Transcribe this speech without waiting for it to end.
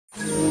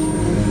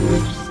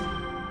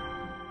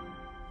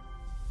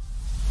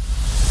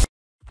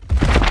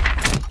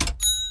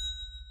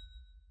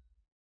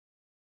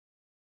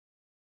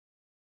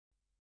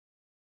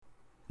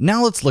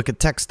Now let's look at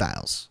text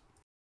styles.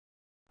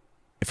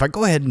 If I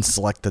go ahead and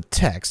select the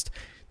text,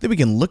 then we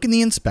can look in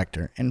the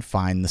inspector and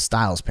find the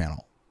styles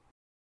panel.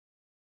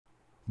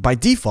 By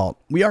default,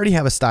 we already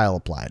have a style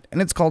applied,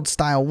 and it's called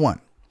Style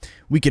 1.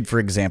 We could, for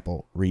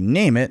example,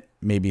 rename it,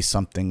 maybe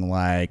something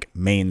like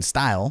Main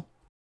Style.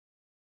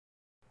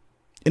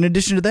 In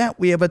addition to that,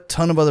 we have a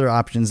ton of other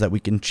options that we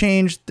can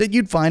change that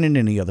you'd find in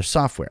any other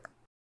software.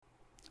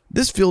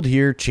 This field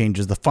here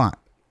changes the font.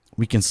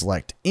 We can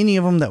select any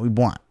of them that we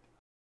want.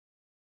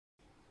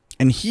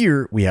 And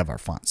here we have our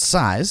font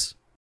size.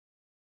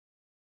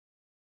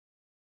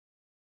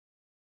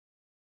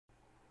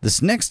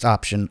 This next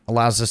option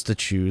allows us to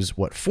choose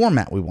what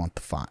format we want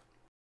the font.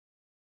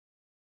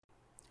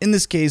 In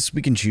this case,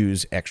 we can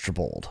choose extra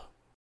bold.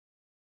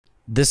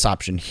 This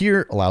option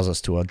here allows us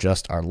to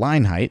adjust our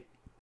line height.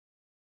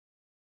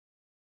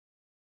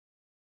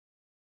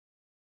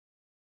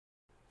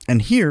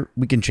 And here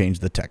we can change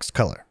the text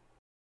color.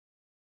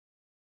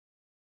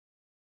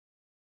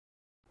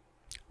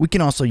 We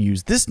can also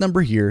use this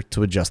number here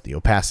to adjust the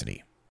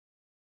opacity.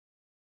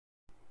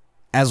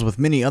 As with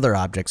many other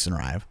objects in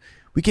Rive,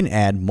 we can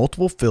add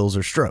multiple fills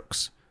or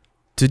strokes.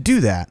 To do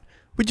that,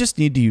 we just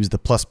need to use the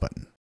plus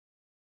button.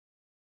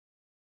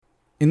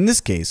 In this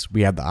case,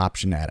 we have the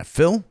option to add a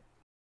fill,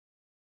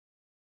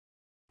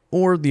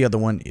 or the other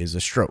one is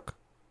a stroke.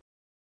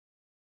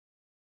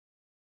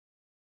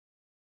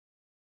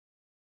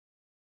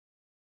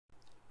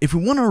 If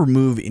we want to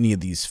remove any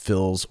of these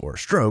fills or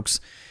strokes,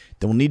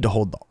 then we'll need to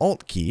hold the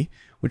Alt key,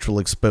 which will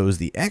expose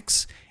the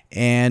X,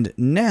 and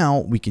now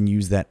we can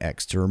use that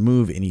X to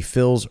remove any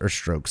fills or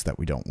strokes that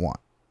we don't want.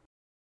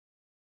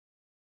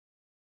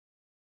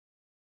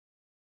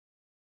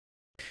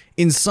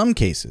 In some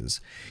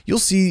cases, you'll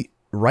see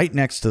right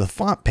next to the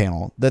font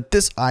panel that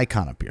this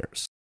icon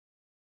appears.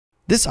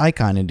 This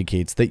icon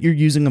indicates that you're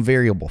using a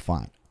variable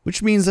font,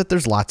 which means that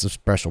there's lots of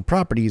special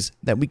properties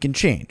that we can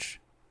change.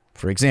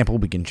 For example,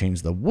 we can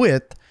change the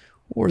width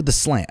or the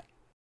slant.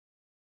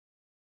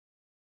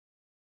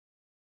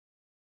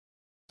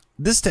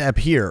 This tab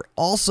here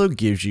also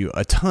gives you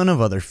a ton of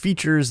other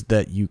features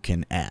that you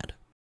can add.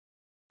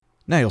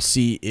 Now you'll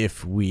see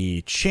if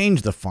we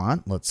change the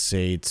font, let's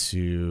say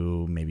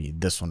to maybe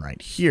this one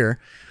right here,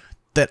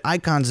 that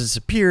icons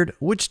disappeared,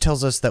 which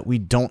tells us that we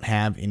don't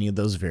have any of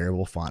those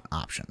variable font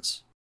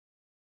options.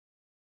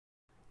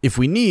 If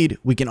we need,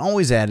 we can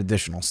always add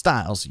additional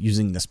styles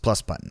using this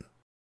plus button.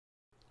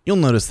 You'll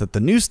notice that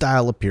the new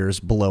style appears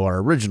below our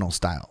original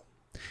style.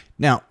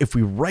 Now, if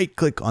we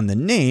right-click on the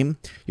name,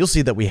 you'll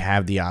see that we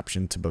have the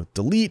option to both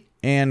delete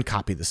and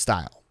copy the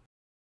style.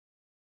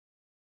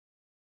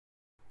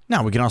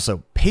 Now, we can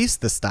also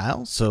paste the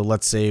style. So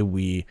let's say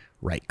we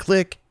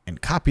right-click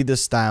and copy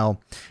this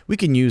style. We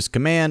can use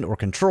Command or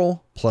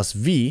Control plus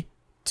V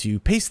to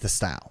paste the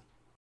style.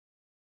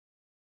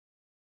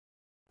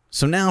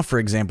 So now, for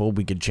example,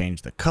 we could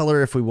change the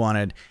color if we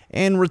wanted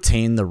and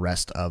retain the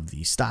rest of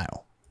the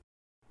style.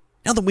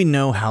 Now that we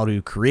know how to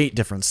create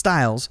different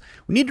styles,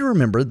 we need to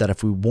remember that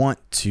if we want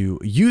to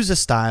use a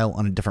style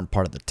on a different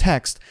part of the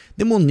text,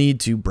 then we'll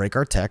need to break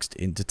our text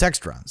into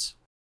text runs.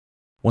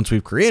 Once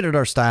we've created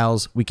our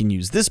styles, we can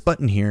use this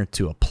button here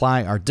to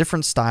apply our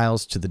different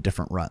styles to the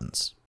different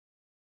runs.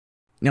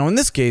 Now in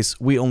this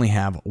case, we only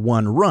have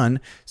one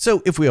run,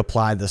 so if we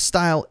apply the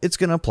style, it's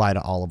going to apply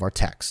to all of our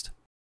text.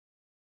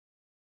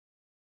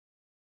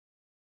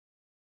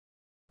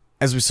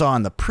 As we saw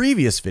in the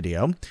previous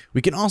video,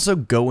 we can also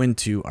go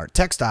into our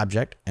text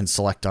object and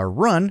select our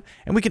run,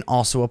 and we can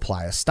also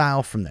apply a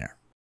style from there.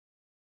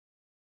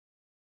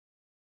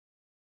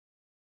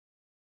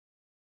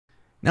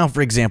 Now,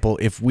 for example,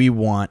 if we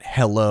want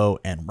hello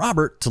and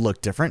Robert to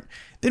look different,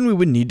 then we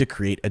would need to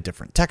create a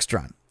different text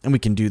run. And we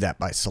can do that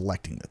by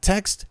selecting the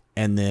text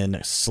and then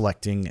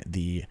selecting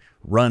the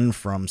run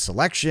from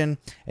selection.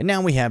 And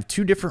now we have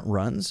two different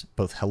runs,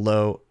 both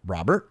hello,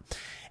 Robert.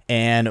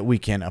 And we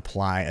can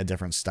apply a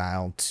different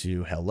style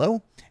to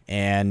hello.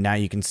 And now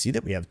you can see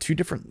that we have two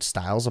different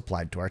styles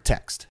applied to our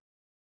text.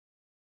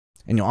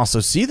 And you'll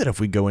also see that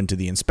if we go into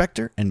the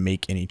inspector and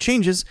make any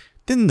changes,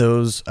 then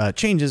those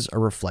changes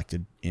are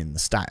reflected in the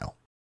style.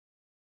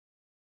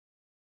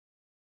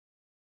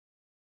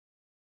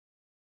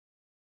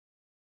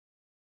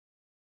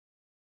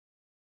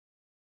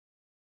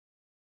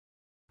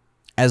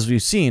 As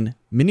we've seen,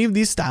 many of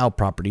these style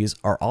properties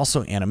are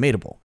also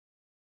animatable.